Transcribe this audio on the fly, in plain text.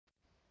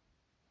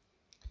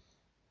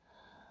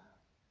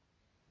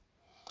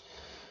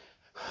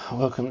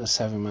Welcome to the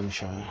Savvy Money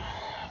Show.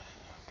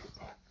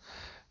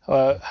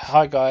 Well,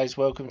 hi guys,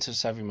 welcome to the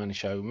Savvy Money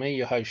Show. Me,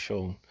 your host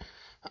Sean.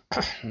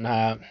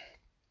 Now,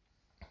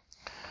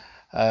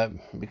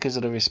 because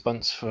of the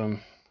response from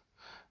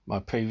my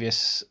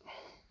previous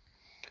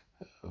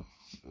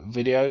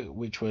video,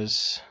 which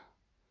was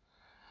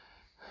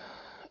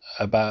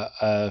about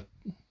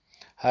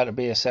how to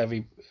be a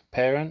savvy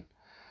parent,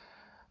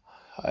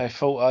 I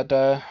thought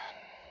I'd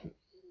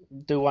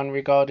do one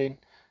regarding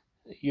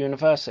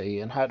university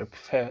and how to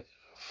prepare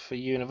for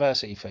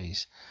university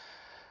fees.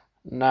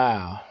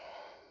 Now,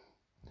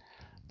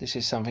 this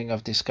is something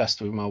I've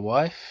discussed with my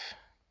wife.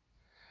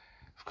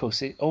 Of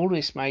course, all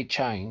this may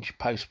change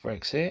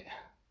post-Brexit.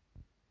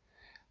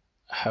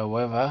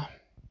 However,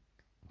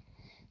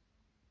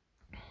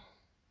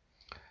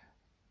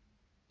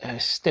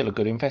 it's still a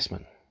good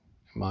investment,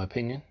 in my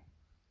opinion.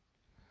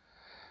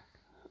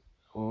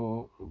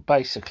 Well,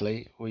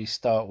 basically, we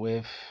start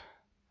with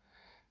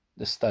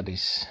the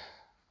studies.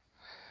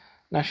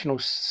 National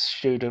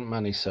Student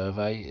Money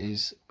Survey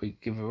is we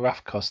give a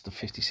rough cost of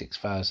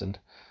 $56,000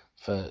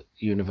 for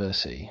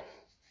university.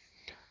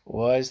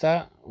 Why is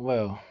that?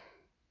 Well,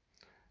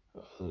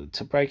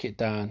 to break it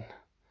down,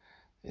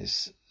 it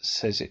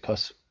says it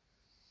costs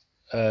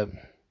about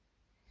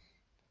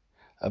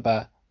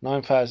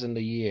 $9,000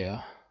 a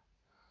year.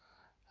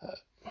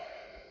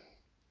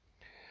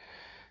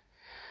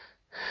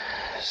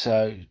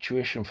 So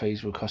tuition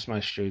fees will cost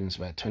most students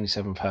about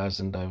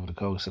 $27,000 over the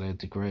course of their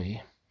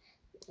degree.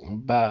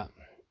 But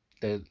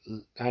the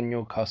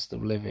annual cost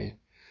of living,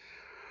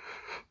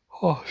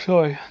 I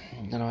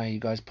don't know how you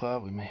guys put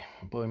up with me,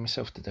 I'm boring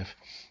myself to death.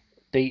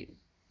 It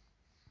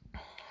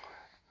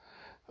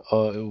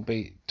will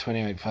be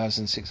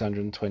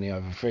 $28,620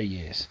 over 3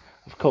 years.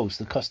 Of course,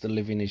 the cost of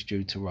living is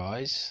due to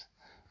rise,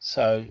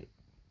 so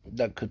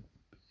that could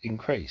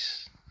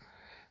increase.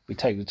 We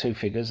take the two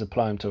figures,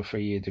 apply them to a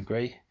 3-year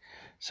degree,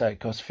 so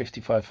it costs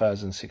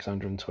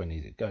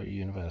 $55,620 to go to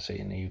university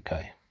in the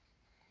UK,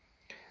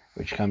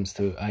 which comes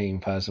to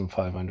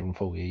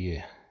 $18,540 a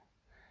year.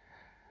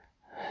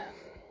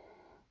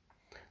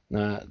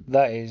 Now,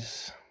 that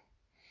is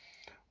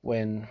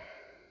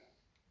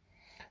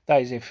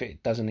if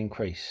it doesn't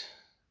increase,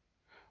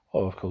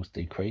 or of course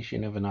decrease. You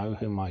never know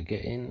who might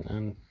get in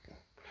and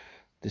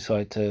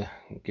decide to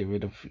get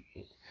rid of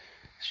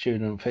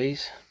student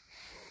fees.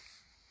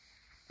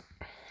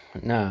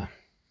 Now,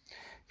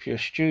 if you're a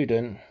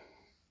student,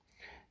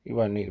 you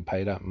won't need to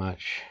pay that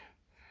much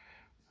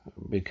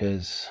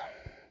because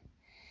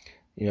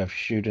you have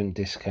student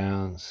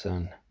discounts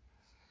and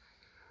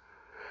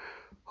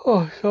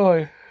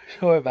sorry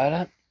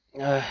about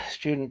that.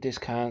 Student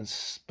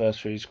discounts,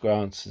 bursaries,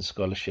 grants and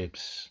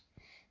scholarships,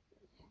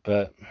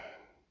 but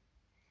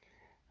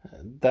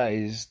that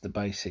is the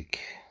basic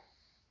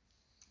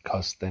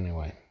cost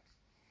anyway.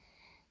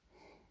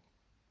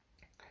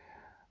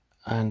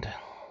 And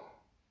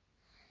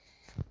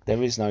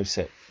there is no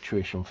set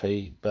tuition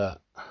fee,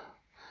 but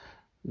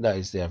that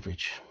is the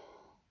average.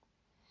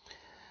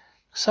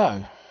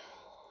 So,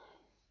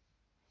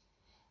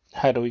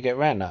 how do we get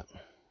around that?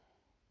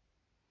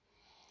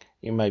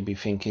 You may be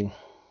thinking,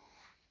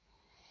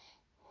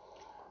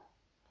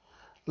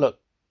 look,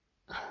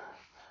 I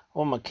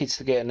want my kids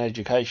to get an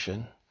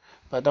education,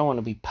 but I don't want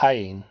to be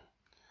paying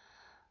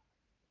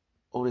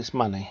all this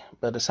money.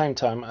 But at the same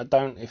time, I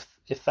don't, if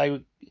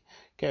they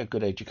get a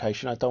good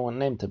education, I don't want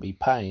them to be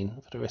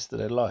paying for the rest of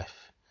their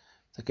life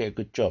to get a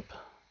good job.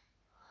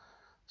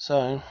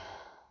 So,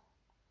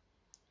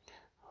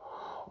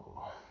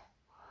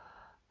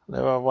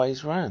 there are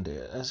ways around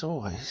it. As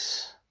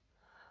always,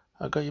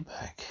 I got your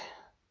back.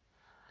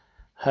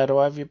 How do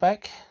I have your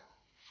back?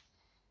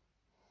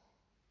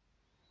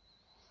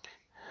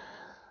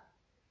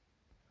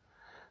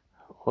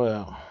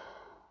 Well,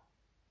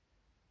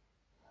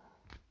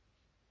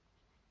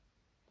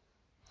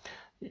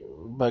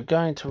 by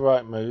going to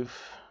Rightmove,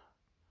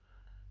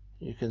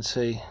 you can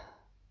see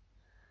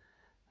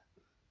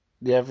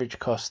the average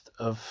cost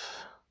of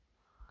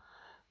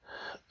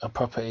a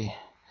property,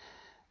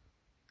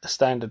 a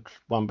standard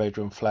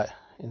 1-bedroom flat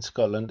in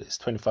Scotland is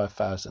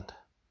 $25,000.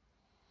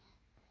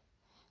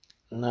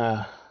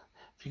 Now,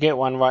 if you get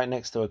one right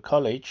next to a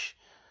college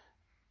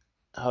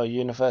or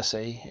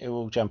university, it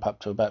will jump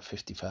up to about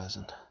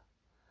 $50,000,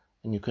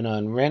 and you can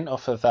earn rent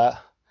off of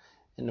that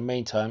in the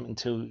meantime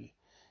until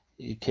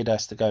your kid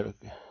has to go to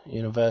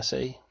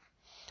university.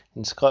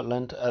 In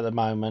Scotland at the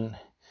moment,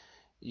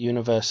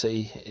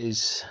 university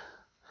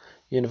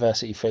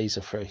fees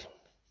are free.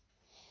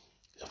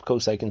 Of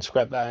course, they can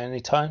scrap that at any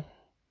time,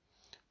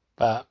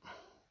 but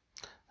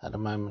at the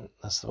moment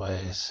that's the way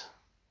it is.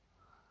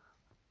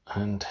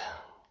 And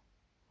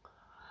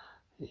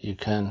you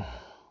can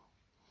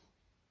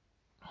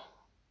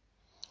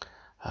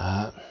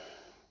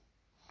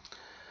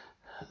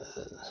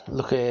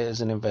look at it as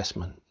an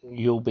investment.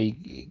 You'll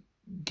be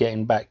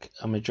getting back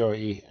a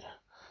majority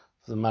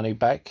of the money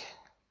back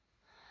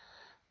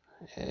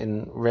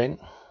in rent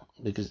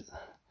because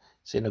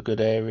it's in a good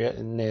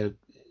area near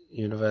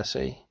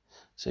university,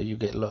 so you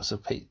get lots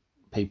of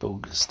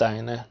people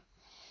staying there,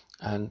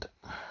 And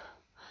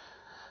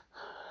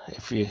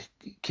if your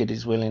kid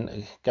is willing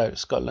to go to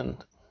Scotland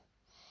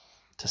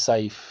to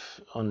save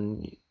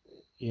on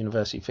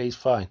university fees,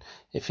 fine.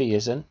 If he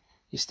isn't,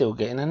 you're still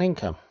getting an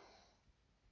income.